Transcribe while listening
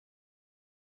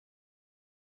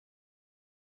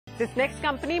This next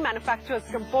company manufactures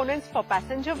components for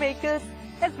passenger vehicles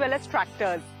as well as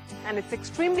tractors, and it's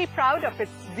extremely proud of its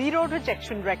zero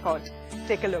rejection record.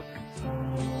 Take a look.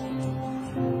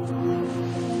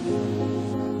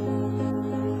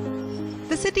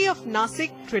 The city of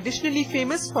Nashik, traditionally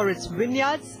famous for its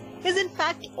vineyards, is in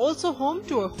fact also home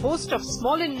to a host of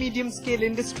small and medium-scale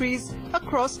industries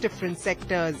across different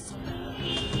sectors.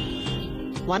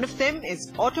 One of them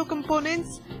is auto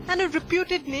components, and a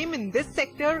reputed name in this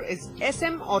sector is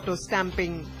SM Auto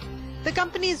Stamping. The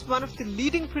company is one of the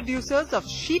leading producers of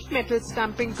sheet metal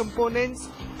stamping components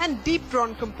and deep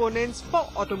drawn components for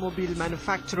automobile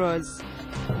manufacturers.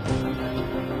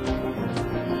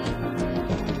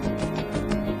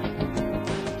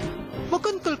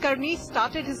 Mukund Kulkarni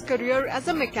started his career as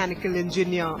a mechanical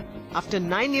engineer. After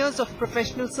 9 years of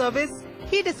professional service,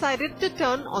 he decided to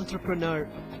turn entrepreneur.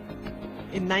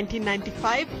 In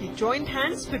 1995, he joined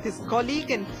hands with his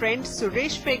colleague and friend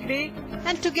Suresh Fegde,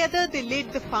 and together they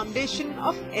laid the foundation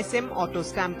of SM Auto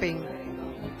Stamping.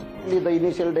 The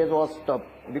initial days was tough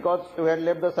because we had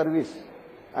left the service,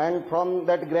 and from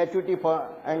that gratuity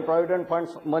and provident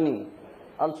funds money,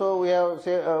 also we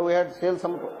had sold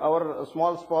some our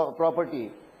small property,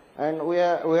 and we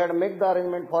had made the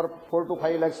arrangement for 4 to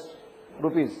 5 lakhs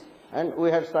rupees, and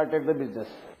we had started the business.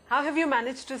 How have you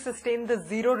managed to sustain the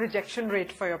zero rejection rate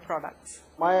for your products?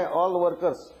 My all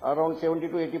workers, around 70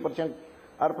 to 80%,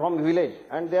 are from village,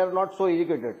 and they are not so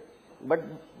educated. But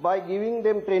by giving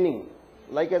them training,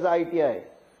 like as ITI,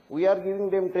 we are giving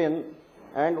them training,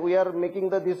 and we are making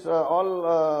this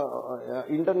all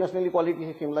internationally quality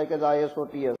system like as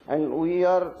ISO TS, and we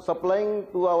are supplying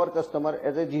to our customer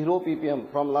as a 0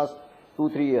 ppm from last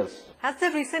 2-3 years. Has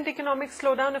the recent economic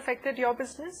slowdown affected your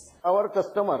business? Our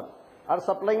customer are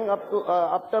supplying up to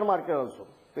aftermarket also.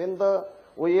 When the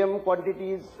OEM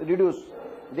quantity is reduced,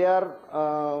 they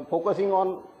are focusing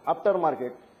on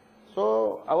aftermarket.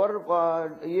 So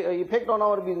our effect on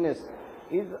our business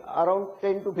is around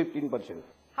 10 to 15%.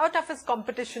 How tough is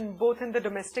competition both in the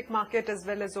domestic market as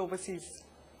well as overseas?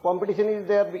 Competition is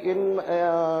there in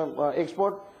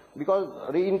export because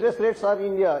the interest rates are in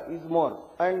India is more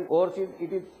and overseas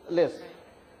it is less.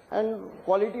 And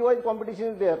quality-wise competition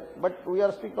is there, but we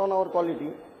are strict on our quality,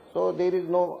 so there is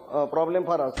no problem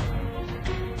for us.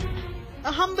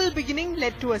 A humble beginning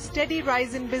led to a steady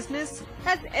rise in business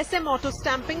as SM Auto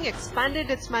Stamping expanded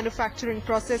its manufacturing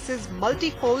processes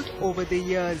multi-fold over the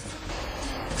years.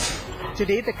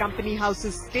 Today, the company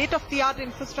houses state-of-the-art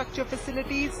infrastructure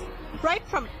facilities, right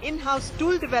from in-house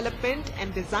tool development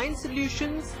and design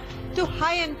solutions to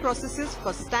high-end processes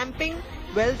for stamping,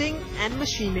 welding and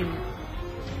machining.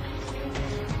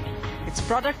 Its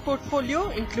product portfolio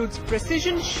includes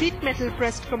precision sheet metal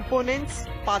pressed components,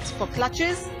 parts for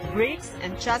clutches, brakes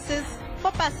and chassis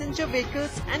for passenger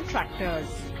vehicles and tractors.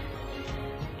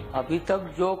 अभी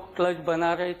तक जो clutch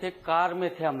बना रहे थे car में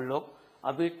थे हम लोग,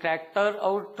 अभी ट्रैक्टर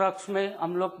और ट्रक्स में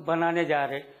हम लोग बनाने जा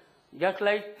रहे. जस्ट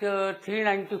लाइक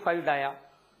 395 डाया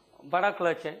बड़ा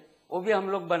क्लच है, वो भी हम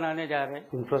लोग बनाने जा रहे.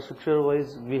 Infrastructure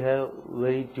wise, we have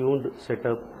very tuned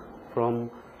setup from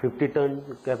 50 ton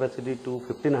capacity to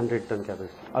 1500 ton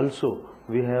capacity. Also,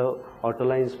 we have auto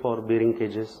lines for bearing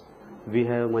cages. We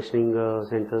have machining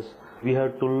centers. We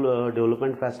have tool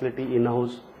development facility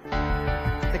in-house.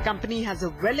 The company has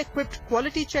a well-equipped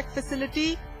quality check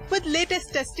facility with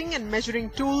latest testing and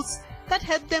measuring tools that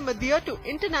help them adhere to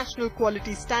international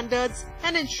quality standards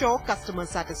and ensure customer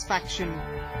satisfaction.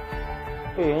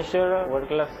 To ensure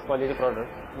world-class quality product,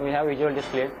 we have visual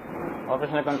displays,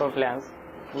 operational control plans.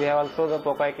 We have also the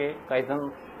Pokai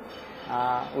Kaizen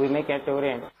we make at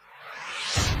every end.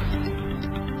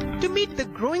 To meet the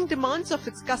growing demands of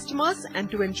its customers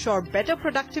and to ensure better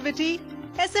productivity,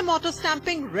 SM Auto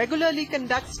Stamping regularly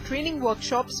conducts training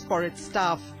workshops for its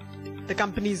staff. The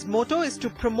company's motto is to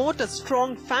promote a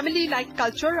strong family-like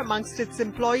culture amongst its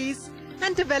employees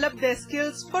and develop their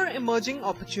skills for emerging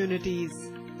opportunities.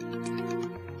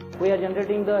 We are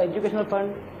generating the educational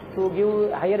fund to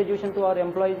give higher education to our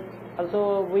employees.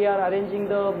 Also, we are arranging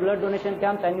the blood donation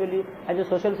camps annually as a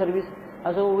social service.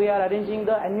 Also, we are arranging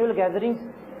the annual gatherings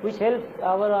which help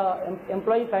our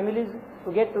employee families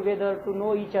to get together, to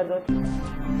know each other.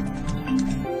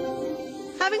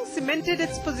 Having cemented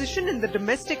its position in the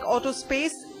domestic auto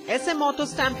space, SM Auto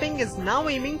Stamping is now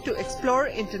aiming to explore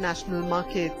international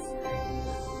markets.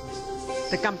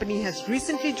 The company has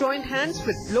recently joined hands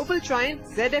with global giant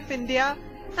ZF India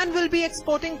and will be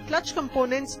exporting clutch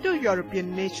components to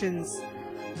European nations.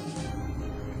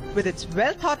 With its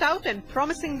well thought out and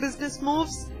promising business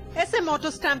moves, SM Auto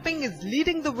Stamping is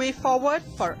leading the way forward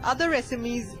for other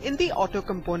SMEs in the auto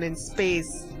component space.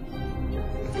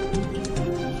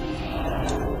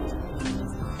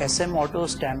 SM Auto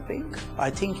Stamping, I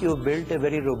think you built a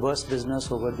very robust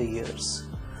business over the years.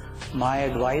 My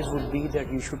advice would be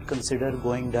that you should consider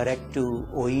going direct to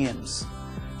OEMs,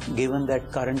 given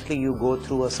that currently you go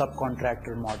through a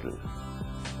subcontractor model.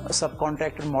 A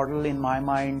subcontractor model, in my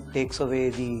mind, takes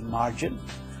away the margin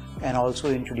and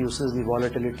also introduces the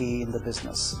volatility in the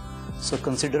business. So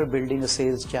consider building a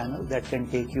sales channel that can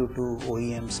take you to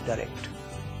OEMs direct.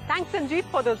 Thanks, Sanjeev,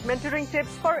 for those mentoring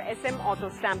tips for SM Auto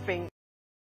Stamping.